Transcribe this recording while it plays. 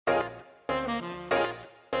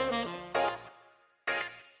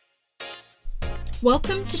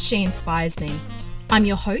Welcome to She Inspires Me. I'm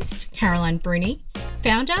your host, Caroline Bruni,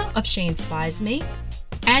 founder of She Inspires Me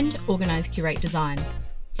and Organise Curate Design.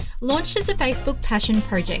 Launched as a Facebook passion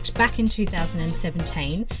project back in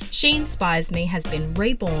 2017, She Inspires Me has been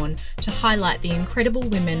reborn to highlight the incredible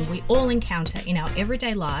women we all encounter in our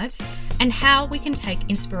everyday lives and how we can take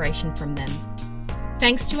inspiration from them.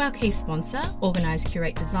 Thanks to our key sponsor, Organise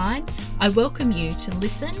Curate Design, I welcome you to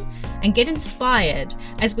listen and get inspired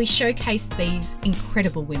as we showcase these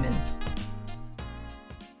incredible women.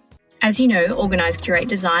 As you know, Organise Curate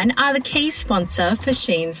Design are the key sponsor for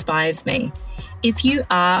She Inspires Me. If you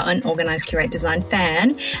are an Organise Curate Design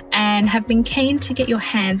fan and have been keen to get your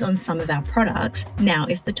hands on some of our products, now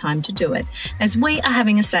is the time to do it, as we are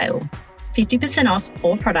having a sale. 50% off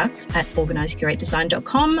all products at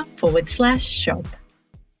organisecuratedesign.com/shop.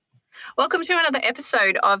 Welcome to another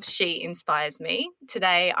episode of She Inspires Me.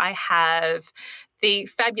 Today I have the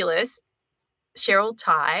fabulous Cheryl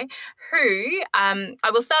Tai, who I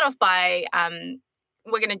will start off by,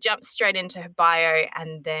 we're going to jump straight into her bio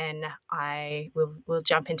and then we'll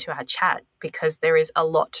jump into our chat because there is a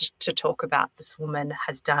lot to talk about. This woman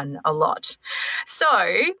has done a lot. So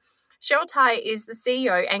Cheryl Tai is the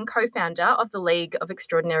CEO and co-founder of the League of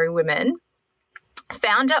Extraordinary Women,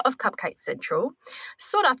 founder of Cupcake Central,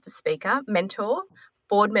 sought-after speaker, mentor,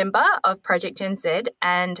 board member of Project Gen Z,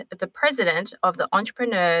 and the president of the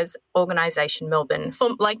Entrepreneurs Organisation Melbourne,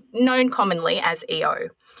 known commonly as EO.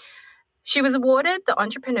 She was awarded the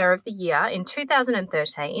Entrepreneur of the Year in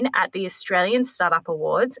 2013 at the Australian Startup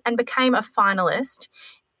Awards and became a finalist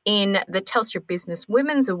in the Telstra Business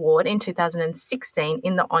Women's Award in 2016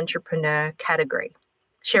 in the Entrepreneur category.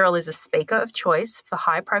 Cheryl is a speaker of choice for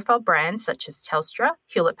high-profile brands such as Telstra,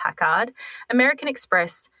 Hewlett-Packard, American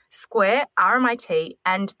Express, Square, RMIT,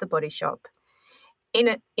 and The Body Shop.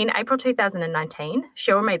 In April 2019,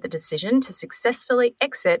 Cheryl made the decision to successfully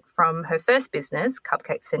exit from her first business,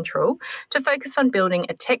 Cupcake Central, to focus on building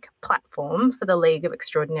a tech platform for the League of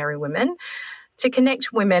Extraordinary Women to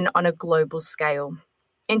connect women on a global scale.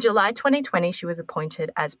 In July 2020, she was appointed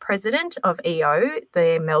as president of EO,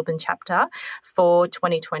 the Melbourne chapter, for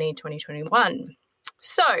 2020-2021.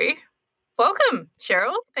 So, welcome,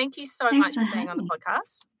 Cheryl. Thank you so much for being on the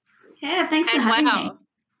podcast. Yeah, thanks for having me.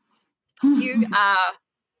 You are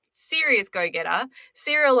serious go-getter,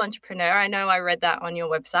 serial entrepreneur. I know I read that on your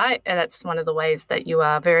website, and that's one of the ways that you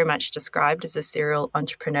are very much described as a serial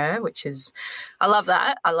entrepreneur, which is, I love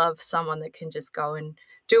that. I love someone that can just go and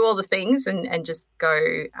do all the things and just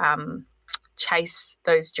go chase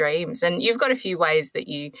those dreams. And you've got a few ways that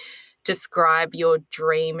you describe your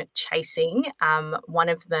dream chasing. One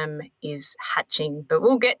of them is hatching, but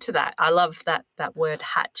we'll get to that. I love that word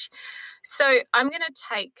hatch. So I'm going to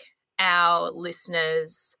take our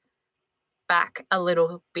listeners back a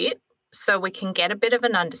little bit so we can get a bit of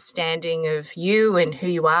an understanding of you and who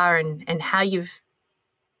you are and how you've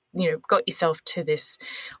got yourself to this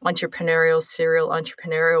serial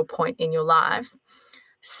entrepreneurial point in your life.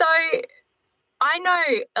 So I know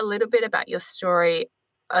a little bit about your story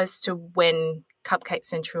as to when Cupcake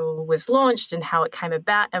Central was launched and how it came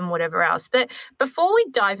about and whatever else. But before we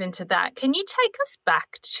dive into that, can you take us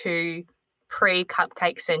back to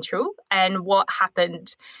pre-Cupcake Central and what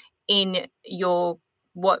happened in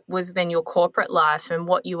what was then your corporate life and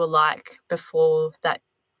what you were like before that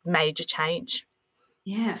major change?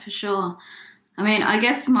 Yeah, for sure. I mean, I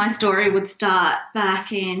guess my story would start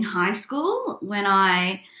back in high school. When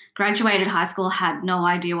I graduated high school, I had no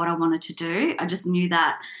idea what I wanted to do. I just knew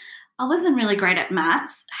that I wasn't really great at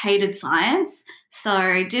maths, hated science,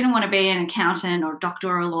 so didn't want to be an accountant or doctor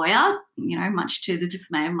or a lawyer, much to the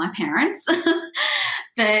dismay of my parents.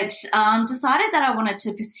 But decided that I wanted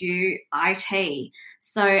to pursue IT.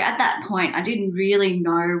 So at that point, I didn't really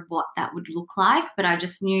know what that would look like, but I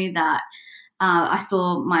just knew that I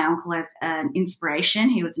saw my uncle as an inspiration.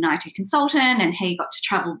 He was an IT consultant and he got to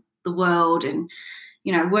travel the world and,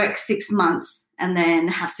 work 6 months and then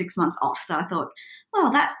have 6 months off. So I thought,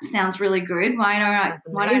 well, that sounds really good. Why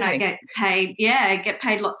don't I get paid? Yeah, get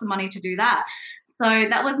paid lots of money to do that. So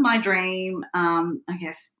that was my dream, I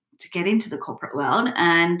guess, to get into the corporate world.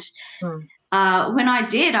 And when I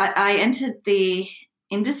did, I entered the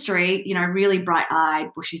industry, really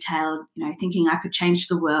bright-eyed, bushy-tailed, thinking I could change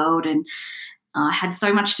the world, and I had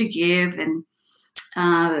so much to give, and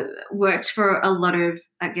worked for a lot of,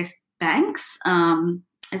 I guess, banks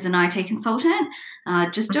as an IT consultant,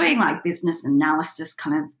 just doing like business analysis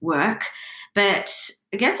kind of work. But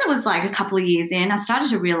I guess it was like a couple of years in, I started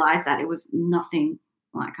to realize that it was nothing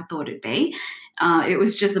like I thought it'd be. It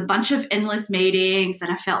was just a bunch of endless meetings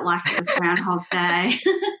and I felt like it was Groundhog Day.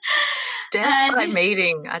 Death by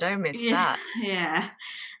meeting. I don't miss that. Yeah.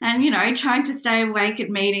 And, trying to stay awake at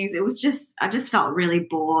meetings, I just felt really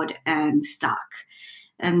bored and stuck.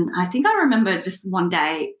 And I think I remember just one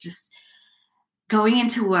day just going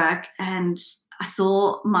into work and I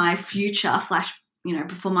saw my future flash,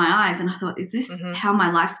 before my eyes. And I thought, is this how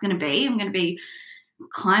my life's going to be? I'm going to be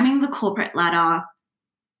climbing the corporate ladder,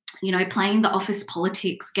 playing the office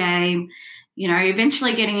politics game,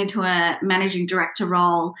 eventually getting into a managing director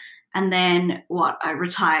role. And then I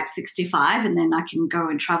retire at 65 and then I can go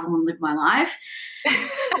and travel and live my life.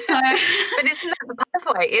 But isn't that the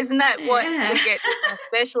pathway? Isn't that what we get,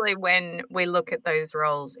 especially when we look at those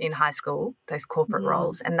roles in high school, those corporate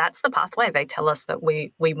roles, and that's the pathway they tell us that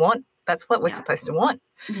we want. That's what we're supposed to want.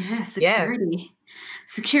 Yeah, security. Yeah.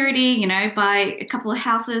 Security, buy a couple of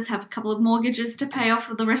houses, have a couple of mortgages to pay off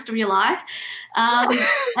for the rest of your life. And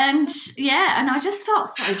I just felt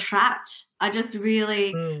so trapped. I just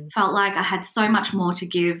really felt like I had so much more to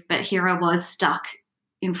give, but here I was stuck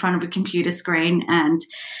in front of a computer screen and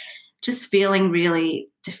just feeling really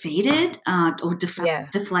defeated or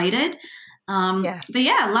deflated. But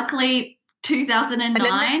luckily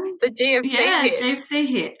 2009. The GFC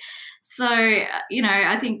hit. So,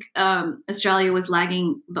 I think Australia was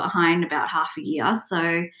lagging behind about half a year.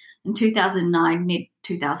 So in 2009,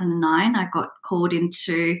 mid-2009, I got called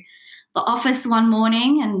into the office one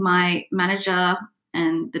morning and my manager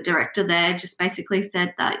and the director there just basically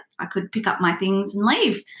said that I could pick up my things and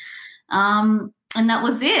leave. And that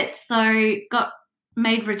was it. So got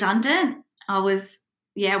made redundant. I was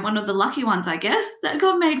one of the lucky ones, I guess, that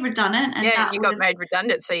got made redundant. And got made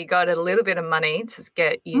redundant, so you got a little bit of money to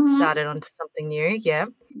get you started onto something new, yeah.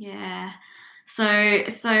 Yeah. So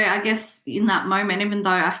I guess in that moment, even though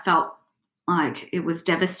I felt like it was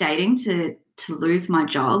devastating to lose my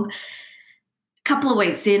job, a couple of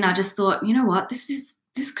weeks in, I just thought, you know what,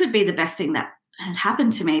 this could be the best thing that had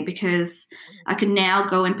happened to me because I could now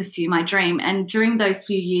go and pursue my dream. And during those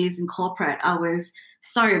few years in corporate, I was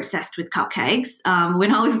so obsessed with cupcakes.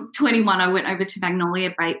 When I was 21, I went over to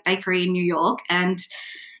Magnolia Bakery in New York and,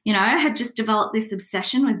 I had just developed this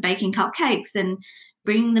obsession with baking cupcakes and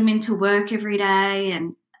bringing them into work every day.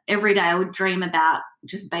 And every day I would dream about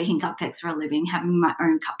just baking cupcakes for a living, having my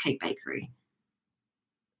own cupcake bakery.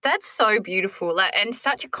 That's so beautiful and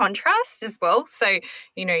such a contrast as well. So,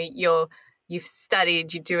 you've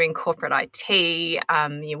studied, you're doing corporate IT,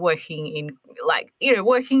 you're working in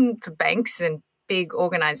working for banks and big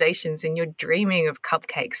organizations and you're dreaming of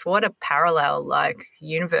cupcakes. What a parallel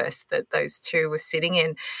universe that those two were sitting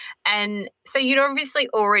in. And so you'd obviously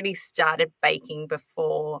already started baking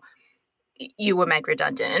before you were made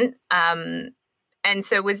redundant. And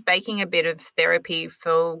so was baking a bit of therapy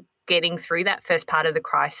for getting through that first part of the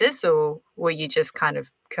crisis, or were you just kind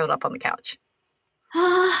of curled up on the couch?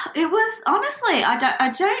 It was honestly,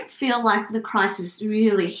 I don't feel like the crisis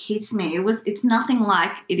really hit me. It's nothing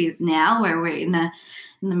like it is now, where we're in the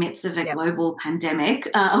midst of a global pandemic,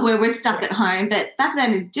 where we're stuck at home. But back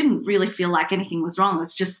then, it didn't really feel like anything was wrong. It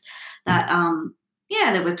was just that,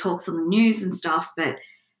 there were talks on the news and stuff. But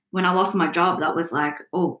when I lost my job, that was like,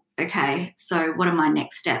 oh, okay, so what are my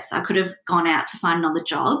next steps? I could have gone out to find another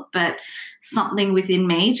job, but something within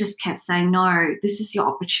me just kept saying, no, this is your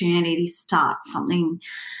opportunity to start something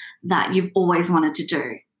that you've always wanted to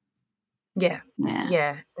do. Yeah.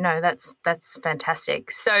 No, that's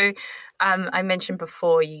fantastic. So I mentioned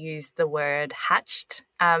before you used the word hatched.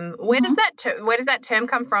 Where does that term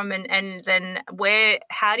come from? And then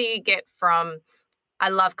how do you get from I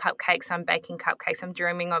love cupcakes, I'm baking cupcakes, I'm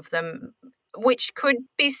dreaming of them, which could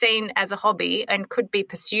be seen as a hobby and could be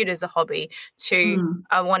pursued as a hobby, to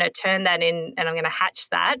I want to turn that in and I'm going to hatch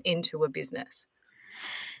that into a business?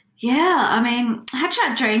 Yeah, I mean, Hatch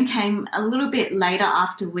That Dream came a little bit later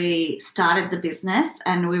after we started the business,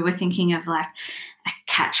 and we were thinking of like a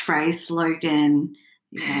catchphrase, slogan,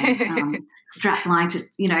 strapline to,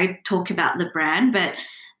 talk about the brand. But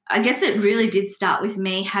I guess it really did start with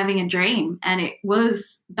me having a dream, and it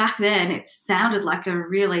was back then it sounded like a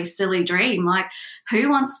really silly dream. Like, who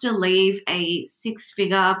wants to leave a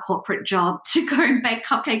 6-figure corporate job to go and bake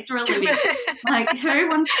cupcakes for a living? Like, who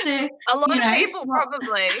wants to? A lot of people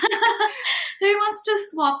probably. Who wants to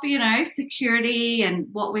swap, security and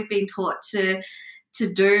what we've been taught to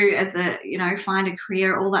do as a, find a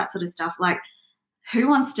career, all that sort of stuff. Like, who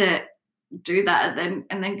wants to do that and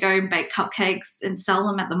then go and bake cupcakes and sell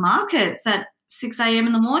them at the markets at 6 a.m.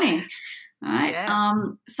 in the morning, right? Yeah.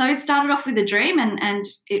 So it started off with a dream, and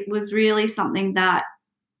it was really something that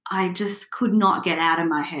I just could not get out of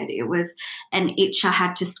my head. It was an itch I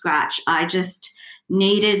had to scratch. I just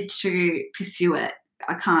needed to pursue it.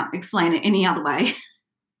 I can't explain it any other way.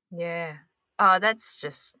 Yeah. Oh, that's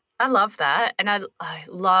just I love that, and I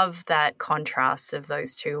love that contrast of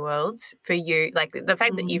those two worlds for you, like, the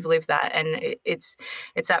fact that Mm. you've lived that, and it's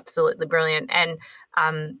absolutely brilliant, and,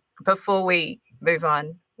 before we move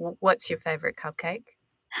on, what's your favorite cupcake?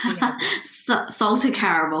 Do you have one? Salted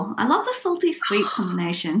caramel. I love the salty sweet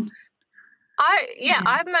combination. Yeah, Yeah.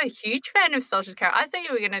 I'm a huge fan of salted caramel. I thought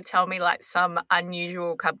you were gonna tell me, like, some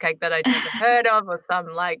unusual cupcake that I'd never heard of or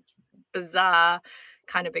some, like, bizarre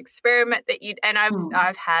kind of experiment that you'd and Mm.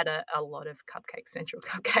 I've had a lot of cupcakes, Central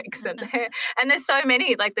Cupcakes, and there's so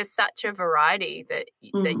many, like, there's such a variety that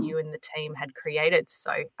Mm. you and the team had created,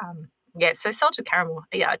 so, yeah, so salted caramel,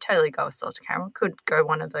 yeah, I'd totally go with salted caramel. Could go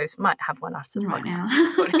one of those, might have one after the Right now.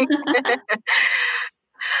 podcast recording.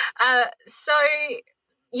 So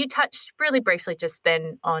you touched really briefly just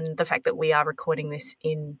then on the fact that we are recording this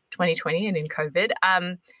in 2020 and in COVID.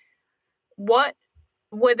 What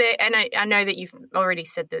were there, and I know that you've already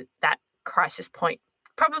said that that crisis point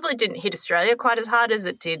probably didn't hit Australia quite as hard as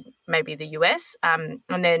it did maybe the US, and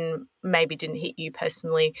then maybe didn't hit you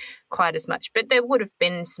personally quite as much. But there would have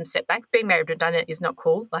been some setbacks. Being married redundant is not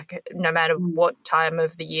cool, like no matter Mm. what time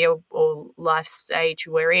of the year or life stage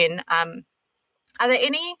we're in. Are there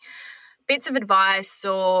any bits of advice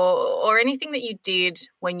or anything that you did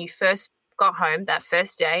when you first got home that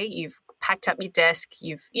first day? You've packed up your desk,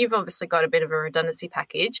 you've obviously got a bit of a redundancy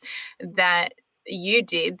package that you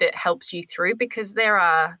did that helps you through, because there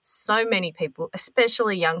are so many people,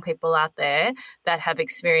 especially young people out there, that have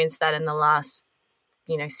experienced that in the last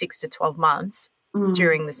 6 to 12 months Mm.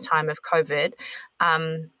 during this time of COVID.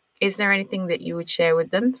 um, is there anything that you would share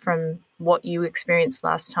with them from what you experienced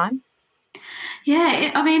last time?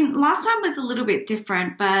 Yeah, I mean, last time was a little bit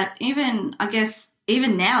different, but even I guess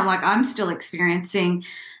even now, like I'm still experiencing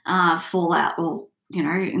fallout, or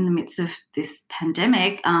in the midst of this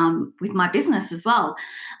pandemic with my business as well.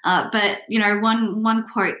 But one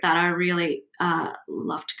quote that I really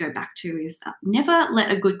love to go back to is "Never let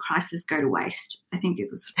a good crisis go to waste." I think it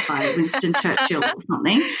was by Winston Churchill or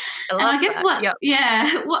something. I And love I guess that. what, Yep.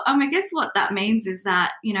 yeah, I guess what that means is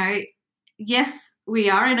that yes, we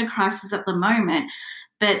are in a crisis at the moment,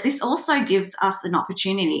 but this also gives us an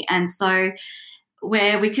opportunity. And so,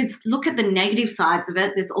 where we could look at the negative sides of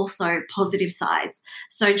it, there's also positive sides.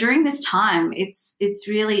 So during this time, it's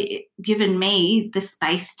really given me the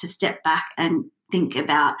space to step back and think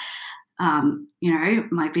about,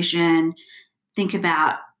 my vision, think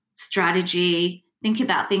about strategy, think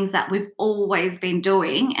about things that we've always been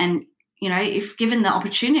doing. And, if given the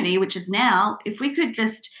opportunity, which is now, if we could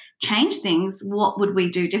just change things, what would we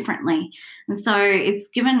do differently? And so it's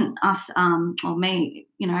given us, or me,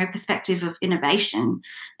 a perspective of innovation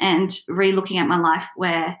and re looking at my life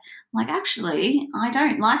where, like, actually, I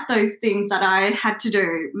don't like those things that I had to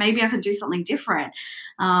do. Maybe I could do something different.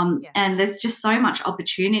 Yeah. And there's just so much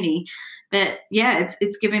opportunity. But yeah,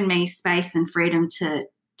 it's given me space and freedom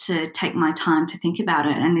to take my time to think about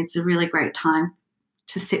it, and it's a really great time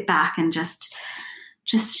to sit back and just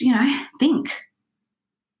think.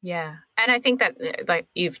 Yeah. And I think that like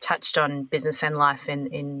you've touched on business and life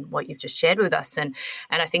in what you've just shared with us, and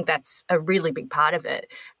I think that's a really big part of it.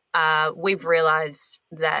 We've realized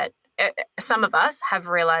that some of us have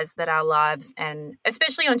realized that our lives, and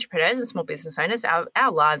especially entrepreneurs and small business owners,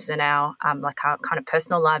 our lives and our like our kind of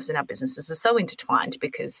personal lives and our businesses are so intertwined,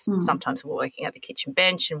 because Mm. sometimes we're working at the kitchen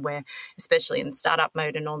bench and we're especially in startup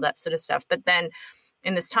mode and all that sort of stuff. But then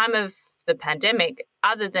in this time of the pandemic,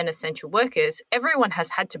 other than essential workers, everyone has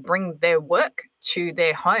had to bring their work to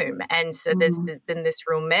their home. And so Mm. been this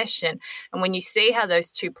real mesh. And when you see how those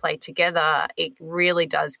two play together, it really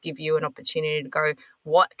does give you an opportunity to go,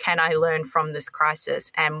 what can I learn from this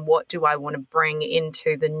crisis? And what do I want to bring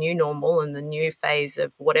into the new normal and the new phase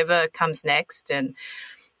of whatever comes next? And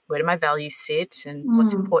where do my values sit and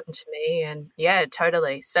what's Mm. important to me? And yeah,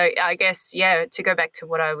 totally. So I guess, yeah, to go back to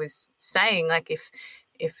what I was saying, like if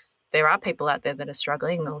there are people out there that are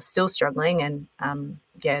struggling or still struggling, and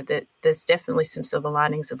yeah, that there's definitely some silver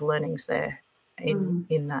linings of learnings there Mm.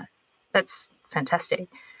 in that. That's fantastic.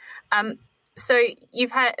 Um, so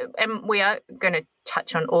you've had, and we are going to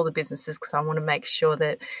touch on all the businesses because I want to make sure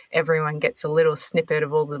that everyone gets a little snippet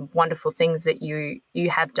of all the wonderful things that you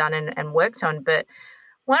have done and worked on. But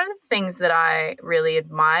one of the things that I really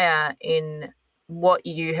admire in what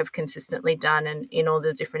you have consistently done and in all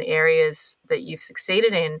the different areas that you've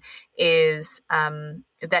succeeded in is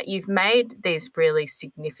that you've made these really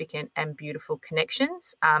significant and beautiful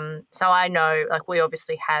connections. So I know, like, we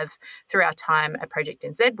obviously have through our time at Project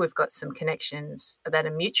NZ, we've got some connections that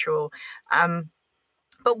are mutual.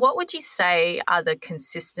 But what would you say are the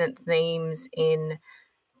consistent themes in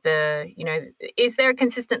is there a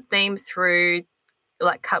consistent theme through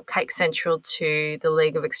like Cupcake Central to the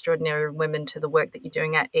League of Extraordinary Women to the work that you're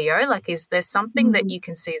doing at EO? Like, is there something that you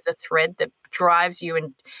can see as a thread that drives you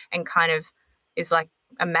and kind of is like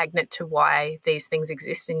a magnet to why these things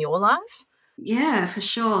exist in your life? Yeah, for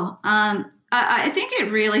sure. I think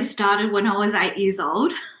it really started when I was 8 years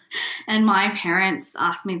old. And my parents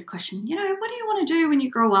asked me the question, what do you want to do when you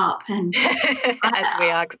grow up? And as we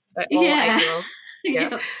are all yeah. 8-year-olds.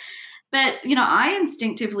 Yeah. But, I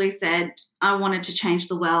instinctively said I wanted to change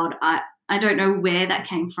the world. I don't know where that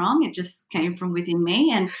came from. It just came from within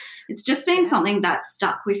me. And it's just been something that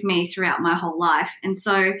stuck with me throughout my whole life. And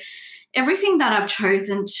so everything that I've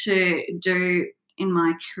chosen to do in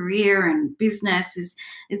my career and business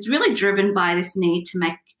is really driven by this need to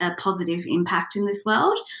make a positive impact in this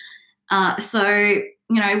world. So,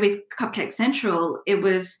 with Cupcake Central, it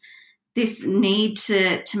was this need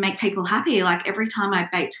to make people happy. Like every time I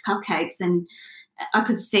baked cupcakes and I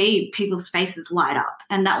could see people's faces light up,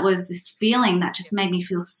 and that was this feeling that just made me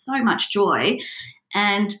feel so much joy,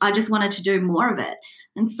 and I just wanted to do more of it.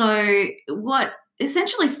 And so what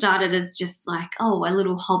essentially started as just like, a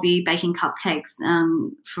little hobby baking cupcakes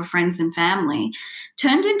for friends and family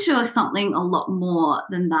turned into something a lot more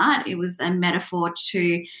than that. It was a metaphor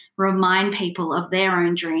to remind people of their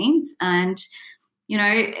own dreams. And,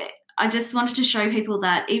 I just wanted to show people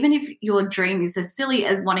that even if your dream is as silly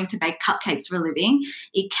as wanting to bake cupcakes for a living,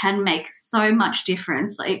 it can make so much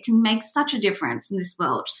difference. It can make such a difference in this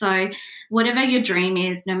world. So whatever your dream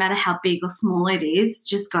is, no matter how big or small it is,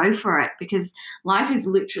 just go for it, because life is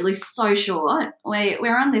literally so short.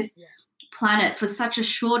 We're on this planet for such a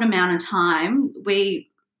short amount of time. We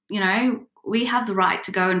have the right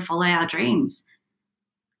to go and follow our dreams.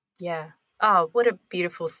 Yeah. Oh, what a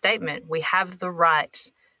beautiful statement. We have the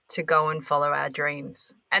right to go and follow our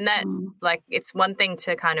dreams. And that, like, it's one thing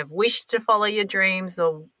to kind of wish to follow your dreams,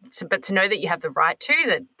 but to know that you have the right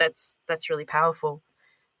to, that's really powerful.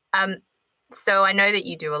 So I know that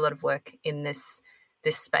you do a lot of work in this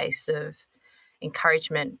space of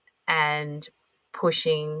encouragement and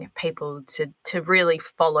pushing people to really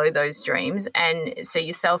follow those dreams. And so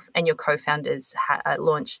yourself and your co-founders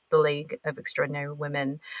launched the League of Extraordinary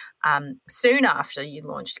Women soon after you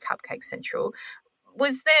launched Cupcake Central.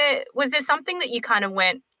 Was there something that you kind of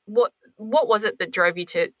went, what was it that drove you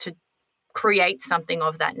to create something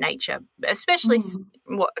of that nature, especially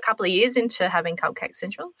a couple of years into having Cupcake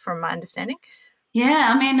Central, from my understanding? Yeah,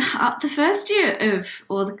 I mean, the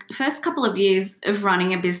first couple of years of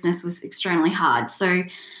running a business was extremely hard. So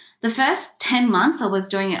the first 10 months I was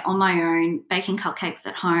doing it on my own, baking cupcakes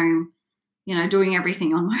at home, doing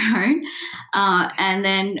everything on my own. And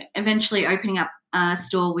then eventually opening up a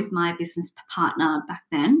store with my business partner back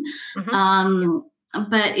then.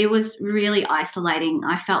 But it was really isolating.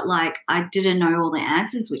 I felt like I didn't know all the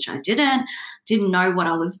answers, which I didn't know what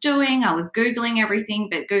I was doing. I was Googling everything,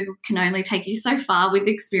 but Google can only take you so far with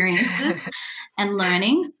experiences and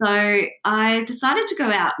learning. So I decided to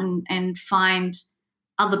go out and find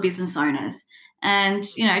other business owners. And,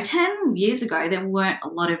 10 years ago, there weren't a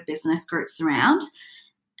lot of business groups around.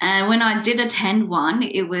 And when I did attend one,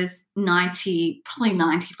 it was probably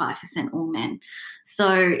 95% all men.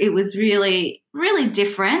 So it was really, really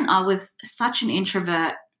different. I was such an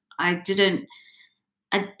introvert. I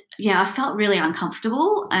felt really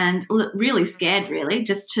uncomfortable and really scared, really,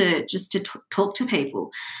 just to talk to people.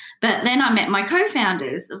 But then I met my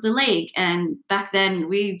co-founders of the league, and back then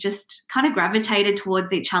we just kind of gravitated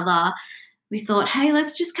towards each other. We thought, hey,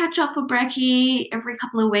 let's just catch up for brekkie every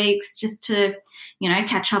couple of weeks just to,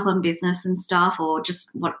 catch up on business and stuff, or just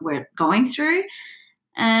what we're going through.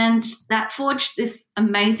 And that forged this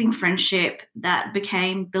amazing friendship that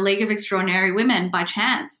became the League of Extraordinary Women by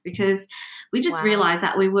chance, because we just realized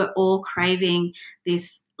that we were all craving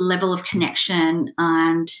this level of connection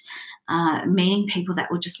and meeting people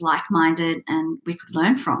that were just like-minded and we could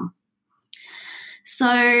learn from.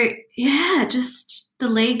 So, just the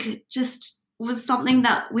league just was something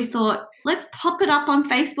that we thought, let's pop it up on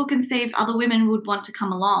Facebook and see if other women would want to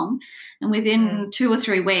come along. And within 2 or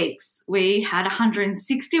 3 weeks, we had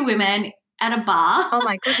 160 women at a bar. Oh,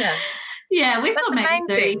 my goodness. Yeah, we thought maybe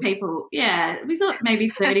 30 people. Yeah, we thought maybe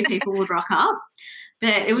 30 people would rock up.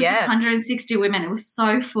 But it was 160 women. It was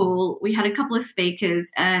so full. We had a couple of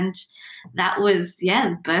speakers, and that was,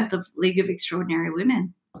 the birth of League of Extraordinary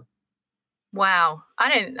Women. Wow. I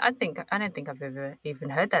don't think I've ever even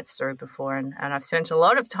heard that story before, and I've spent a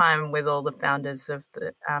lot of time with all the founders of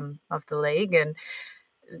the league, and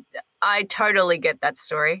I totally get that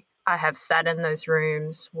story. I have sat in those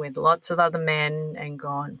rooms with lots of other men and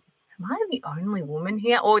gone, am I the only woman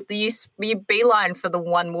here? Or you beeline for the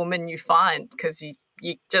one woman you find because you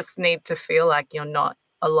just need to feel like you're not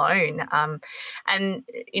alone. And,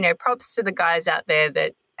 props to the guys out there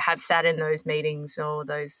that have sat in those meetings or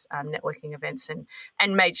those networking events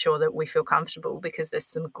and made sure that we feel comfortable, because there's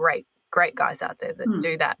some great guys out there that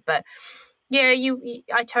do that. But yeah,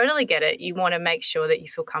 I totally get it. You want to make sure that you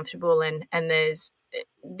feel comfortable, and there's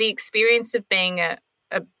the experience of being a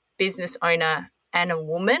business owner and a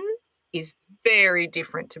woman is very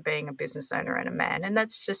different to being a business owner and a man, and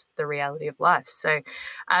that's just the reality of life. So,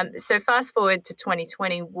 so fast forward to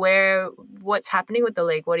 2020, what's happening with the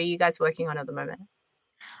league? What are you guys working on at the moment?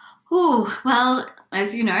 Oh, well,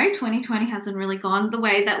 as you know, 2020 hasn't really gone the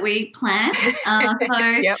way that we planned.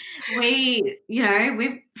 Yep.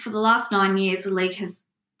 we've for the last 9 years, the league has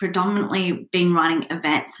predominantly been running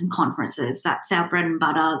events and conferences. That's our bread and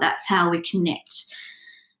butter. That's how we connect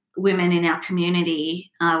women in our community.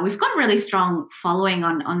 We've got a really strong following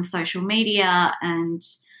on social media, and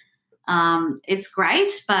it's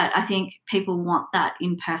great, but I think people want that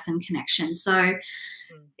in-person connection. So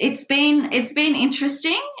it's been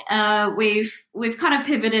interesting. We've kind of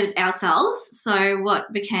pivoted ourselves. So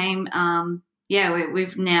what became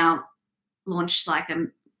we've now launched like a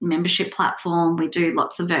membership platform. We do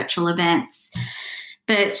lots of virtual events,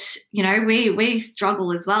 but we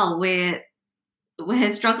struggle as well.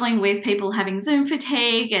 We're struggling with people having Zoom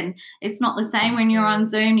fatigue, and it's not the same when you're on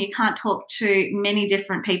Zoom. You can't talk to many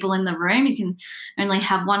different people in the room. You can only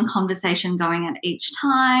have one conversation going at each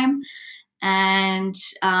time. And,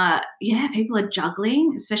 people are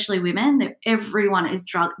juggling, especially women. Everyone is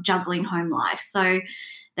juggling home life. So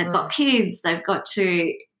they've got kids, they've got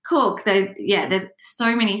to cook. There's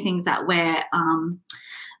so many things that we're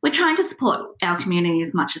trying to support our community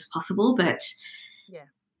as much as possible. But,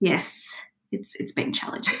 yes, it's been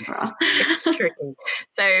challenging for us. It's tricky.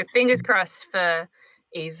 So fingers crossed for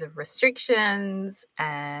ease of restrictions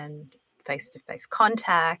and face-to-face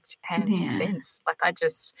contact and events. Like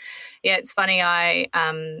it's funny. I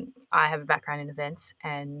have a background in events,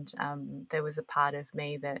 and there was a part of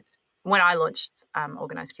me that when I launched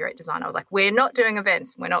Organised Curate Design, I was like, we're not doing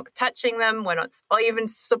events. We're not touching them. We're not or even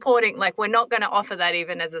supporting. Like, we're not going to offer that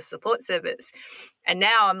even as a support service. And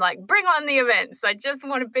now I'm like, bring on the events. I just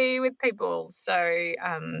want to be with people. So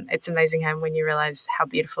it's amazing how when you realize how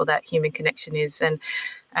beautiful that human connection is. And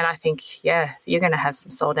I think, you're going to have some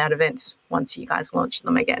sold out events once you guys launch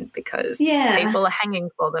them again, because people are hanging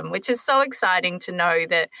for them, which is so exciting to know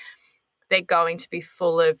that they're going to be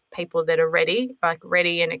full of people that are ready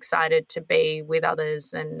and excited to be with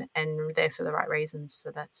others and there for the right reasons.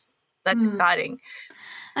 So that's exciting.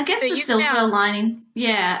 I guess the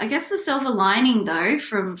silver lining, though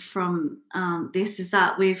from this is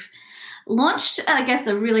that we've launched, I guess,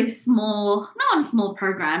 a really not a small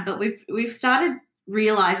program, but we've started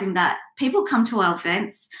realizing that people come to our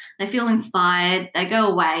events, they feel inspired, they go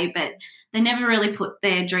away, but they never really put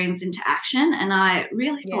their dreams into action. And I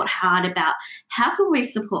really thought hard about how can we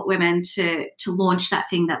support women to launch that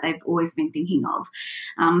thing that they've always been thinking of.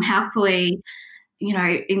 How can we,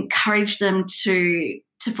 encourage them to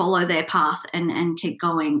follow their path and keep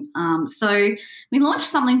going. So we launched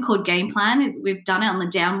something called Game Plan. We've done it on the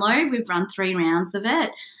download. We've run 3 rounds of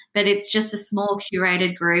it, but it's just a small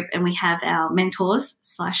curated group, and we have our mentors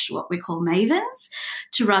 / what we call mavens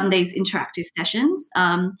to run these interactive sessions.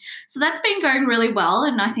 So that's been going really well,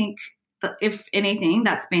 and I think that if anything,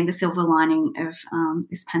 that's been the silver lining of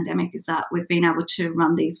this pandemic, is that we've been able to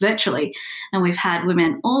run these virtually, and we've had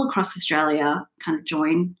women all across Australia kind of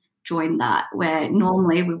join that, where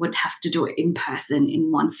normally we would have to do it in person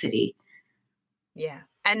in one city. Yeah.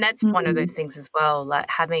 And that's one of those things as well, like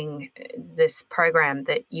having this program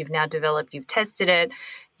that you've now developed, you've tested it,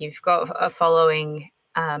 you've got a following,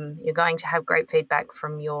 you're going to have great feedback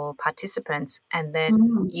from your participants, and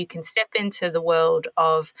then you can step into the world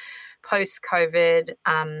of post-COVID,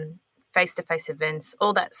 face-to-face events,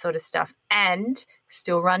 all that sort of stuff, and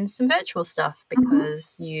still run some virtual stuff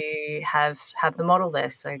because you have the model there.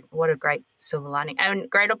 So what a great silver lining and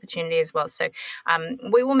great opportunity as well. So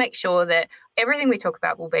we will make sure that everything we talk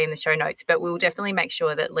about will be in the show notes, but we will definitely make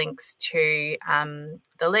sure that links to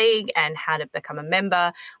the league and how to become a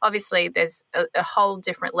member. Obviously, there's a whole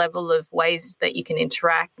different level of ways that you can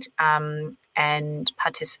interact and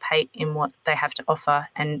participate in what they have to offer.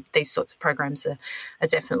 And these sorts of programs are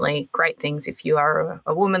definitely great things if you are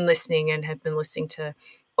a woman listening and have been listening to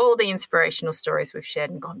all the inspirational stories we've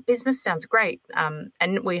shared and gone, business sounds great.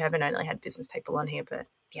 And we haven't only had business people on here, but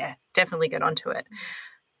definitely get onto it.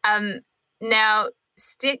 Now,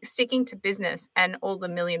 sticking to business and all the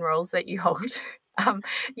million roles that you hold,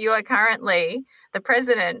 you are currently the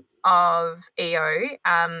president of EO.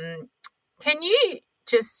 Can you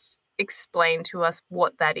just explain to us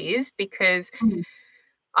what that is? Because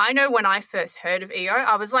I know when I first heard of EO,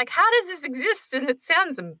 I was like, how does this exist? And it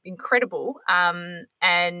sounds incredible.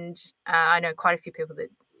 And I know quite a few people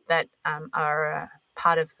that are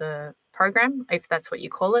part of the program, if that's what you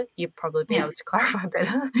call it. You'd probably be able to clarify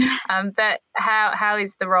better. But how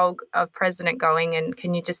is the role of president going? And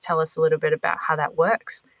can you just tell us a little bit about how that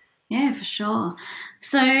works? Yeah, for sure.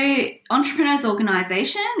 So Entrepreneurs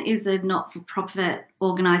Organisation is a not-for-profit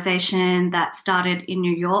organisation that started in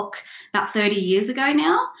New York about 30 years ago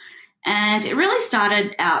now. And it really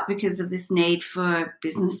started out because of this need for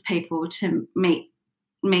business people to meet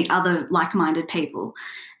other like-minded people.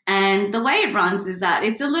 And the way it runs is that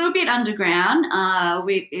it's a little bit underground.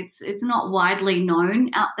 It's not widely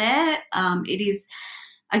known out there. It is,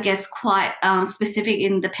 I guess, quite specific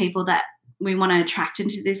in the people that we want to attract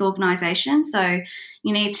into this organisation. So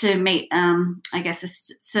you need to meet, I guess, a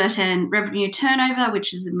certain revenue turnover,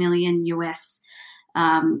 which is $1 million US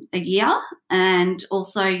a year. And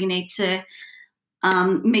also you need to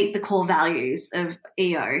meet the core values of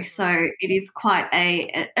EO. So it is quite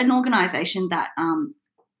an organisation that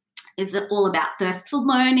is all about thirst for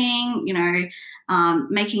learning,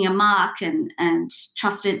 making a mark and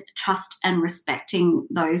trust and respecting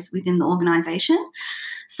those within the organisation.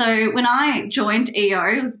 So when I joined EO,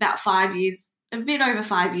 it was about a bit over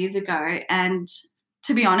 5 years ago. And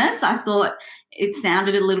to be honest, I thought it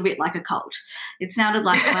sounded a little bit like a cult. It sounded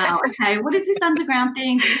like, wow, okay, what is this underground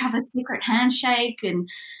thing? Do you have a secret handshake and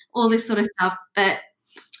all this sort of stuff? But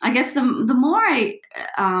I guess the more I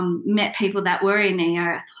met people that were in EO,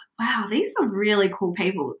 I thought, wow, these are really cool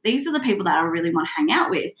people. These are the people that I really want to hang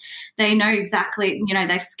out with. They know exactly,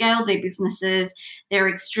 they've scaled their businesses. They're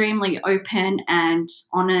extremely open and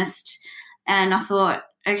honest. And I thought,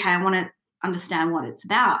 okay, I want to understand what it's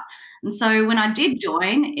about. And so when I did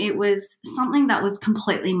join, it was something that was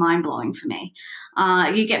completely mind-blowing for me.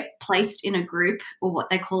 You get placed in a group, or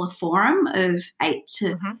what they call a forum, of 8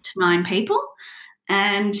 to 9 people,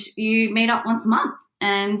 and you meet up once a month.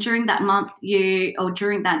 And during that month,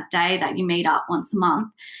 during that day that you meet up once a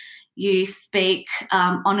month, you speak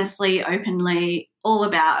honestly, openly, all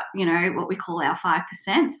about, what we call our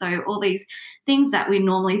 5%. So all these things that we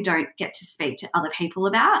normally don't get to speak to other people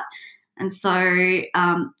about. And so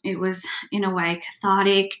it was, in a way,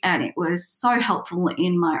 cathartic, and it was so helpful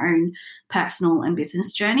in my own personal and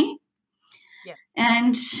business journey. Yeah.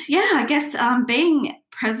 And, I guess being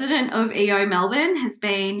president of EO Melbourne has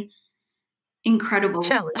been incredible.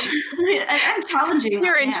 Challenge. And challenging.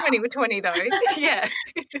 You're in 2020 though. Yeah.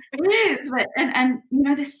 It is. But, and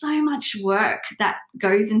there's so much work that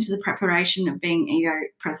goes into the preparation of being EO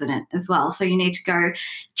president as well. So you need to go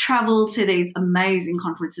travel to these amazing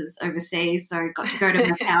conferences overseas. So got to go to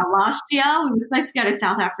Macau last year. We were supposed to go to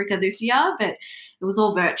South Africa this year, but it was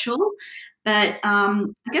all virtual. But I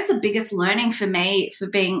guess the biggest learning for me for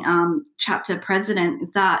being chapter president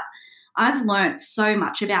is that I've learned so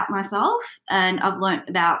much about myself, and I've learned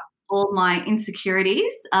about all my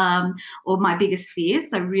insecurities or my biggest fears.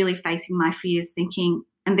 So really facing my fears, thinking,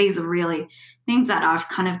 and these are really things that I've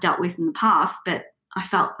kind of dealt with in the past, but I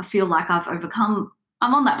feel like I'm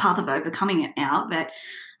on that path of overcoming it now. But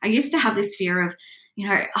I used to have this fear of,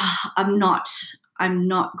 I'm not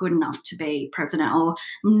good enough to be president, or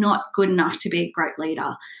I'm not good enough to be a great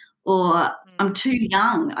leader, or I'm too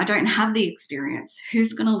young, I don't have the experience,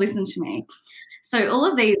 who's going to listen to me? So all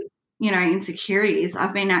of these, insecurities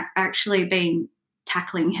I've been actually been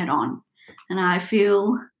tackling head on. And I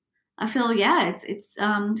feel, it's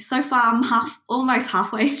so far I'm almost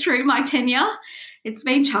halfway through my tenure. It's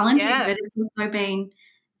been challenging, but it's also been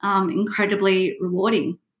incredibly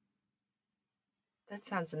rewarding. That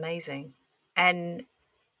sounds amazing. And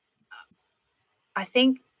I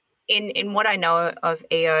think in what I know of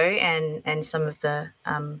EO and some of the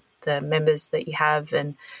members that you have,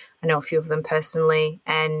 and I know a few of them personally,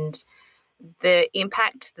 and the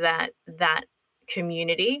impact that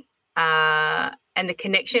community and the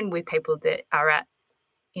connection with people that are at,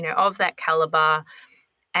 of that caliber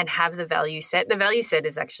and have the value set. The value set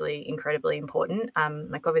is actually incredibly important.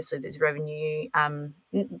 Like obviously there's revenue,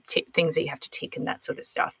 things that you have to tick and that sort of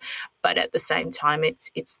stuff. But at the same time,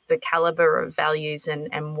 it's the caliber of values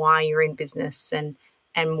and why you're in business and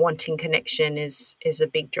wanting connection is a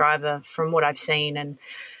big driver from what I've seen. And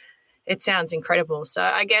it sounds incredible. So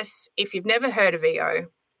I guess if you've never heard of EO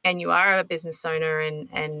and you are a business owner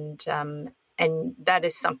and that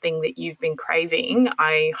is something that you've been craving,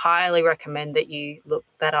 I highly recommend that you look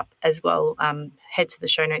that up as well. Head to the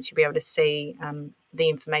show notes, you'll be able to see the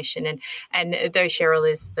information. And though Cheryl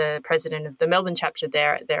is the president of the Melbourne chapter,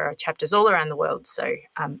 there are chapters all around the world. So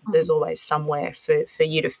there's always somewhere for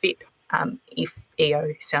you to fit if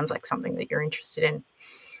EO sounds like something that you're interested in.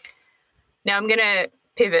 Now I'm going to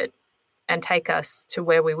pivot and take us to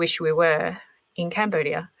where we wish we were in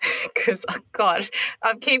Cambodia, because, oh God,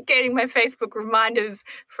 I keep getting my Facebook reminders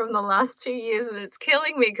from the last 2 years and it's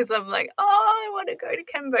killing me because I'm like, oh, I want to go to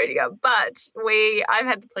Cambodia. But I've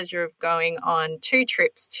had the pleasure of going on 2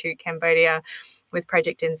 trips to Cambodia with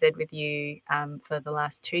Project NZ with you for the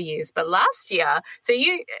last 2 years. But last year, so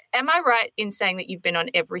am I right in saying that you've been on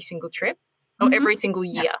every single trip or every single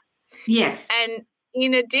year? Yes. And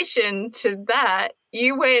in addition to that,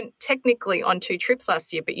 you went technically on 2 trips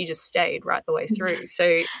last year, but you just stayed right the way through.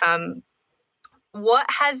 So what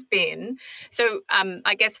has been – so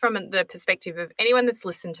I guess from the perspective of anyone that's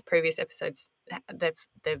listened to previous episodes,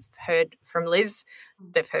 they've heard from Liz,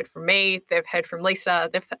 they've heard from me, they've heard from Lisa.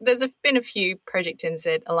 There's been a few Project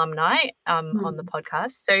NZ alumni on the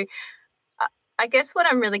podcast. So I guess what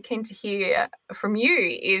I'm really keen to hear from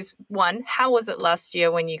you is, one, how was it last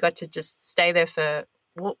year when you got to just stay there for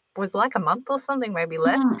what was like a month or something, maybe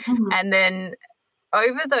less? And then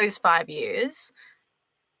over those 5 years,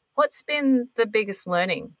 what's been the biggest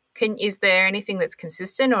learning? Is there anything that's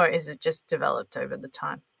consistent, or is it just developed over the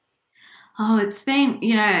time? Oh, it's been,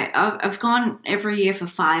 I've gone every year for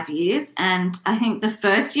 5 years, and I think the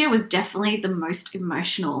first year was definitely the most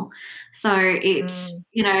emotional. So it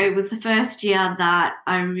was the first year that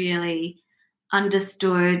I really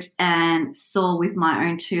understood and saw with my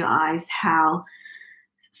own 2 eyes how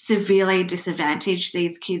severely disadvantaged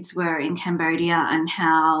these kids were in Cambodia, and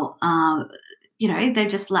how, they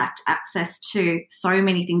just lacked access to so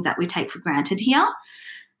many things that we take for granted here.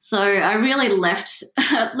 So I really left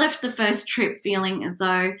the first trip feeling as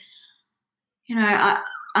though,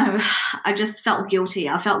 I just felt guilty.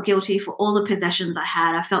 I felt guilty for all the possessions I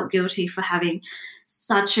had. I felt guilty for having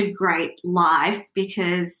such a great life,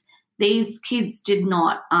 because these kids did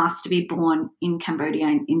not ask to be born in Cambodia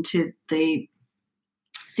and into the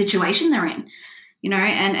situation they're in,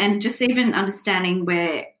 and just even understanding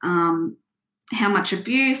where how much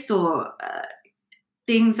abuse or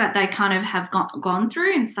things that they kind of have gone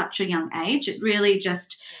through in such a young age, it really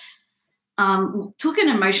just took an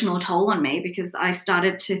emotional toll on me, because I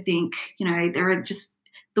started to think, the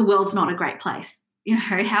world's not a great place.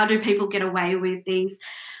 How do people get away with these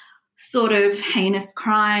sort of heinous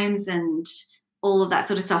crimes and all of that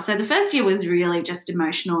sort of stuff? So the first year was really just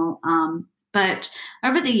emotional. But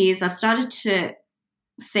over the years, I've started to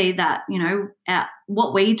see that,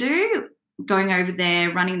 what we do, going over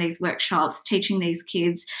there, running these workshops, teaching these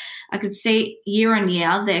kids, I could see year on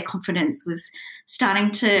year their confidence was starting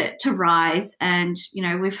to rise. And,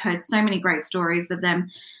 we've heard so many great stories of them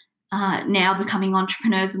now becoming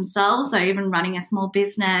entrepreneurs themselves, so even running a small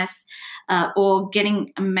business or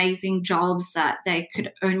getting amazing jobs that they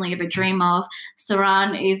could only ever dream of.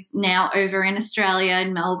 Saran is now over in Australia,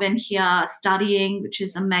 in Melbourne here, studying, which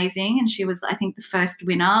is amazing. And she was, I think, the first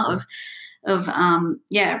winner of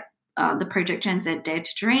the Project NZ Dare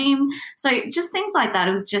to Dream. So just things like that.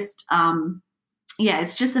 It was just,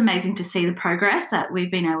 it's just amazing to see the progress that we've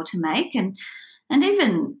been able to make. And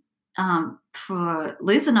even for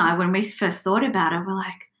Liz and I, when we first thought about it, we're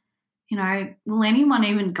like, will anyone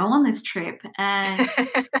even go on this trip? And,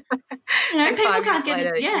 and people can't get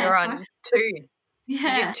later, it. Yeah. You're on 2.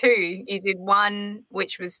 Yeah. You did 2. You did 1,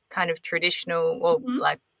 which was kind of traditional, or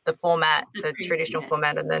like the format, the traditional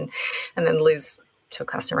format, and then Liz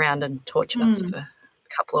took us around and tortured us for a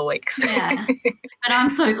couple of weeks. Yeah. But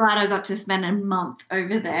I'm so glad I got to spend a month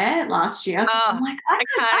over there last year. I'm like, I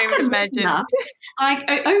can't even imagine. Like,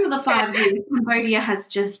 over the 5 years, Cambodia has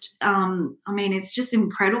just, it's just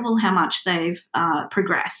incredible how much they've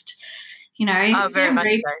progressed. Very much so.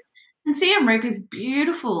 And Siem Reap is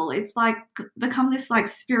beautiful. It's like become this like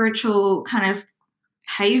spiritual kind of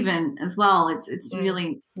haven as well. It's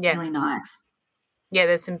really, really nice. Yeah,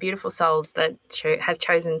 there's some beautiful souls that have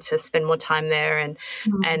chosen to spend more time there, and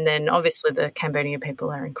then obviously the Cambodian people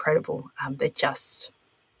are incredible. They're just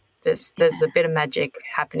there's a bit of magic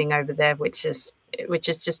happening over there, which is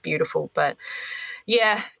just beautiful. But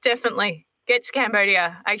yeah, definitely get to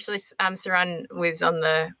Cambodia. Actually, Saran was on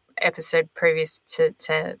the episode previous to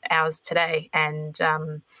ours today, and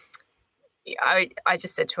I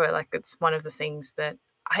just said to her, like, it's one of the things that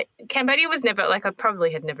Cambodia was never, like, I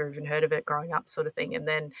probably had never even heard of it growing up, sort of thing. And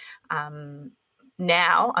then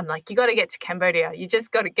now I'm like, you got to get to Cambodia. You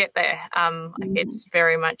just got to get there. It's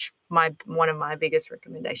very much one of my biggest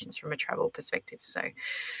recommendations from a travel perspective. So,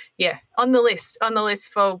 yeah, on the list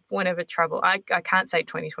for whenever travel. I can't say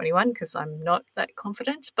 2021 because I'm not that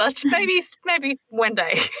confident, but maybe one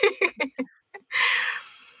day.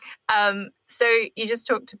 So you just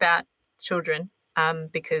talked about children.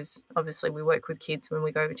 Because obviously we work with kids when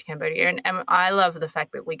we go over to Cambodia. And I love the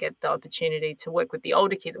fact that we get the opportunity to work with the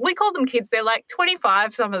older kids. We call them kids. They're like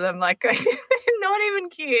 25, some of them, like they're not even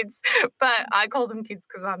kids. But I call them kids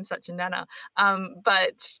because I'm such a nana.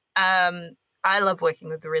 But I love working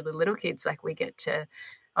with the really little kids. Like we get to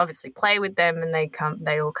obviously play with them and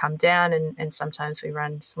they all come down and sometimes we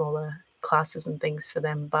run smaller classes and things for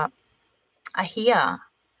them. But I hear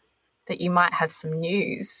that you might have some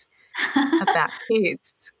news about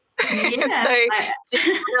kids. Yeah. So just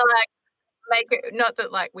like make it, not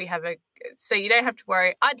that like we have so you don't have to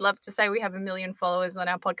worry. I'd love to say we have 1 million followers on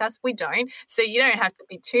our podcast. We don't. So you don't have to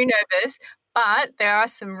be too nervous, but there are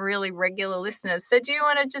some really regular listeners. So do you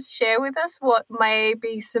want to just share with us what may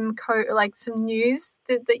be some some news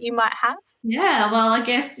that you might have? Yeah, well, I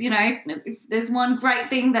guess, if there's one great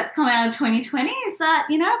thing that's come out of 2020 is that,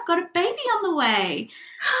 I've got a baby on the way.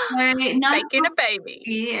 So Making a baby.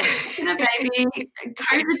 Yeah, making a baby,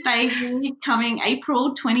 COVID baby coming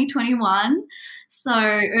April 2021. So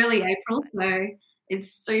early April. So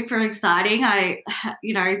it's super exciting.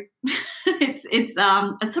 It's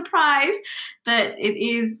a surprise, but it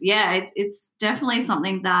is, it's definitely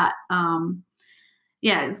something that,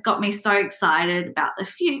 it's got me so excited about the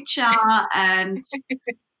future and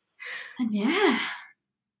yeah.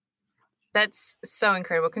 That's so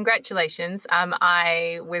incredible. Congratulations.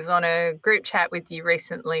 I was on a group chat with you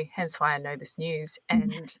recently, hence why I know this news.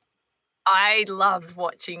 And I loved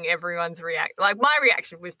watching everyone's react. Like my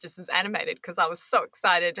reaction was just as animated because I was so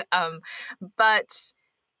excited. And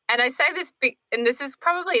I say this, and this is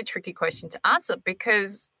probably a tricky question to answer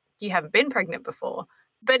because you haven't been pregnant before.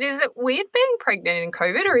 But is it weird being pregnant in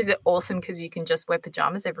COVID, or is it awesome because you can just wear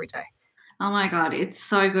pajamas every day? Oh my God, it's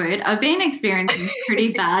so good. I've been experiencing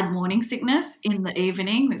pretty bad morning sickness in the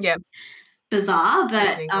evening, which is bizarre,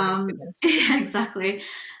 but yeah, exactly.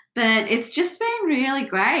 But it's just been really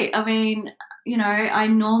great. I mean, I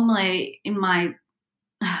normally in my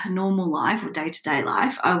normal life or day-to-day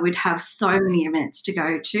life, I would have so many events to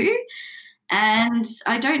go to. And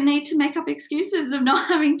I don't need to make up excuses of not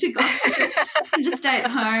having to go. I just stay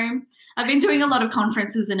at home. I've been doing a lot of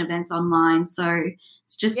conferences and events online, so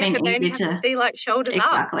it's just been easy to see like shoulders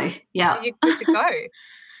exactly. up. Yeah, so you're good to go.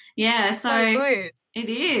 Yeah, so good. It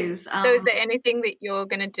is. So is there anything that you're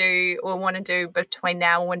going to do or want to do between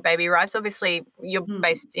now and when baby arrives? Obviously, you're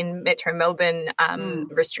based in Metro Melbourne.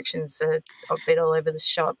 Restrictions are a bit all over the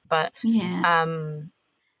shop, but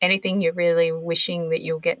anything you're really wishing that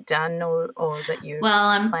you'll get done or that you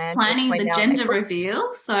I'm planning the gender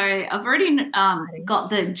reveal. So I've already got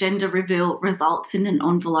the gender reveal results in an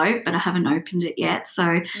envelope, but I haven't opened it yet.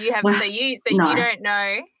 So you haven't. You don't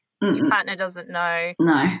know. Your partner doesn't know.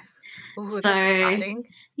 No. Ooh, so exciting.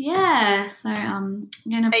 Yeah. So I'm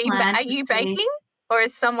gonna. Are you baking? Or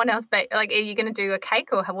is someone else are you going to do a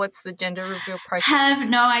cake or what's the gender reveal process? Have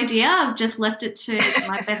no idea. I've just left it to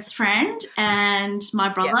my best friend and my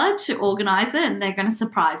brother to organise it, and they're going to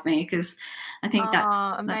surprise me because I think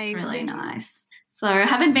that's really nice. So I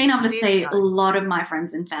haven't been able to see a lot of my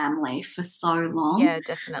friends and family for so long. Yeah,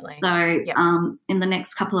 definitely. So in the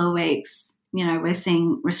next couple of weeks, we're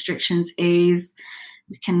seeing restrictions ease.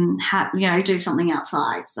 We can do something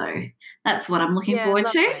outside. So that's what I'm looking forward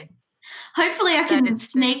to. Hopefully I can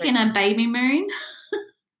sneak in a baby moon.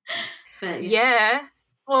 But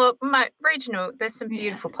well, there's some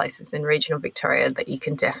beautiful places in regional Victoria that you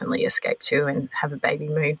can definitely escape to and have a baby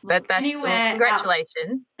moon. But that's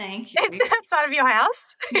congratulations. Thank you. It's outside of your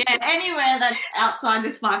house. Yeah, anywhere that's outside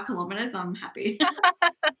this 5 kilometres, I'm happy.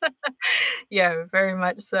 Yeah, very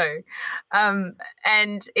much so.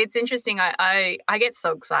 And it's interesting. I get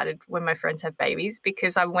so excited when my friends have babies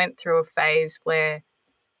because I went through a phase where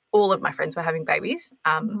all of my friends were having babies.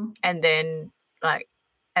 And then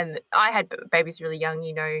and I had babies really young,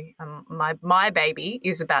 my baby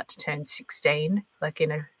is about to turn 16,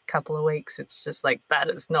 in a couple of weeks. It's just that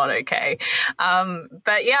is not okay.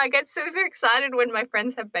 But yeah, I get super excited when my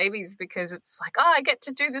friends have babies because it's I get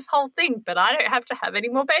to do this whole thing, but I don't have to have any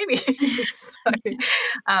more babies.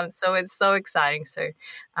 So it's so exciting. So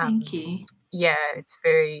thank you. Yeah, it's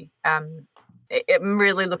very I'm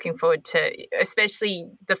really looking forward to, especially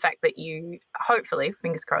the fact that you hopefully,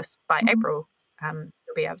 fingers crossed, by April, you'll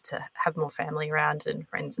be able to have more family around and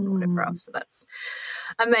friends and whatever else. So that's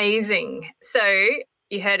amazing. So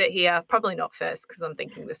you heard it here. Probably not first, because I'm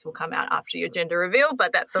thinking this will come out after your gender reveal,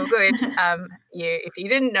 but that's all good. If you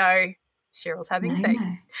didn't know, Cheryl's having a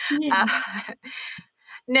baby. Yeah.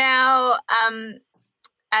 Now,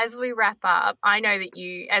 as we wrap up, I know that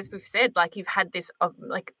you, as we've said, like you've had this,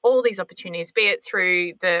 like all these opportunities, be it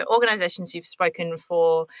through the organisations you've spoken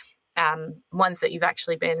for, ones that you've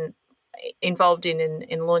actually been involved in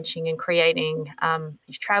launching and creating.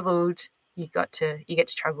 You've travelled. You get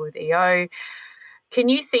to travel with EO. Can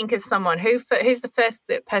you think of someone who's the first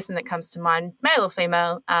person that comes to mind, male or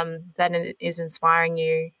female, that is inspiring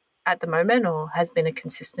you at the moment or has been a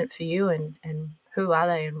consistent for you, and who are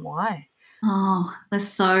they and why? Oh, there's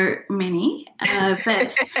so many.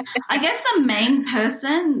 But I guess the main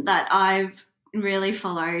person that I've really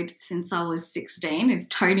followed since I was 16 is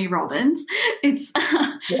Tony Robbins. It's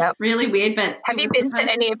really weird, but have you been to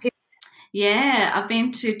any of his? Yeah, I've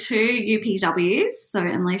been to 2 UPWs, so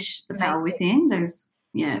Unleash the Power Within, those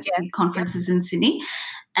conferences in Sydney,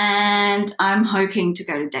 and I'm hoping to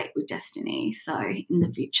go to Date with Destiny, so in the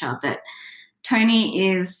future. But Tony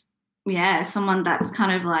is, someone that's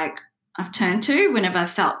kind of like I've turned to whenever I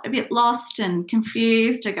felt a bit lost and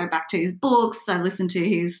confused. I go back to his books, I listen to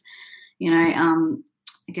his, I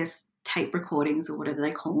guess tape recordings or whatever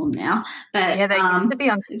they call them now. But they used to be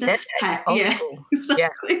on cassette tapes.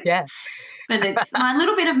 Exactly. Yeah. But it's my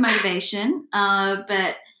little bit of motivation.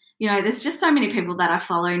 But there's just so many people that I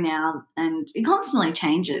follow now, and it constantly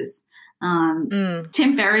changes.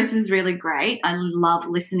 Tim Ferriss is really great. I love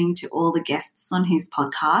listening to all the guests on his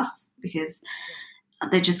podcasts because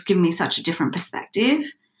they just give me such a different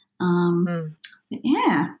perspective.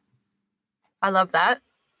 Yeah. I love that.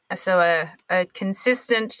 So a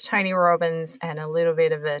consistent Tony Robbins and a little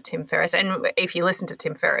bit of a Tim Ferriss. And if you listen to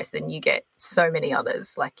Tim Ferriss, then you get so many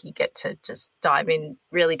others. Like you get to just dive in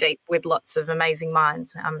really deep with lots of amazing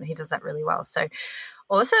minds. He does that really well. So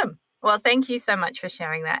awesome. Well, thank you so much for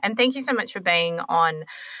sharing that. And thank you so much for being on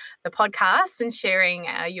the podcast and sharing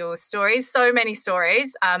your stories, so many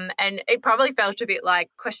stories. And it probably felt a bit like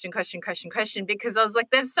question, because I was like,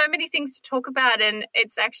 there's so many things to talk about, and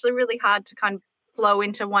it's actually really hard to kind of flow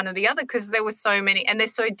into one or the other because there were so many and they're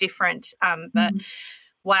so different. But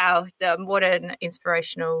wow, what an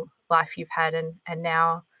inspirational life you've had, and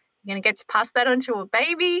now you're going to get to pass that on to a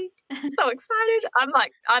baby. So excited.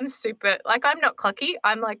 I'm super, like I'm not clucky.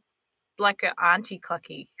 I'm like an auntie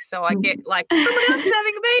clucky. So I get like someone else is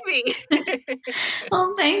having a baby.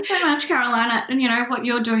 Well, thanks so much, Carolina. And what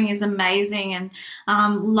you're doing is amazing, and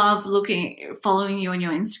love following you on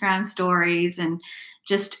your Instagram stories, and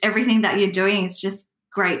just everything that you're doing is just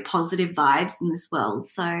great positive vibes in this world.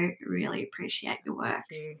 So really appreciate your work.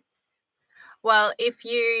 Thank you. Well, if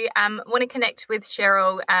you want to connect with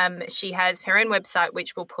Cheryl, she has her own website,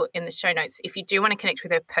 which we'll put in the show notes. If you do want to connect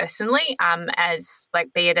with her personally,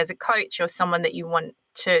 be it as a coach or someone that you want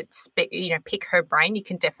to pick her brain, you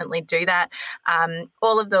can definitely do that.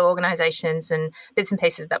 All of the organisations and bits and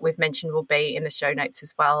pieces that we've mentioned will be in the show notes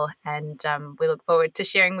as well. And we look forward to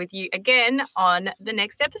sharing with you again on the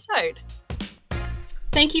next episode.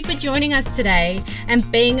 Thank you for joining us today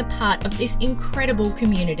and being a part of this incredible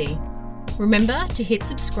community. Remember to hit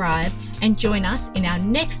subscribe and join us in our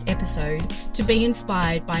next episode to be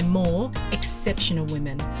inspired by more exceptional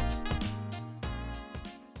women.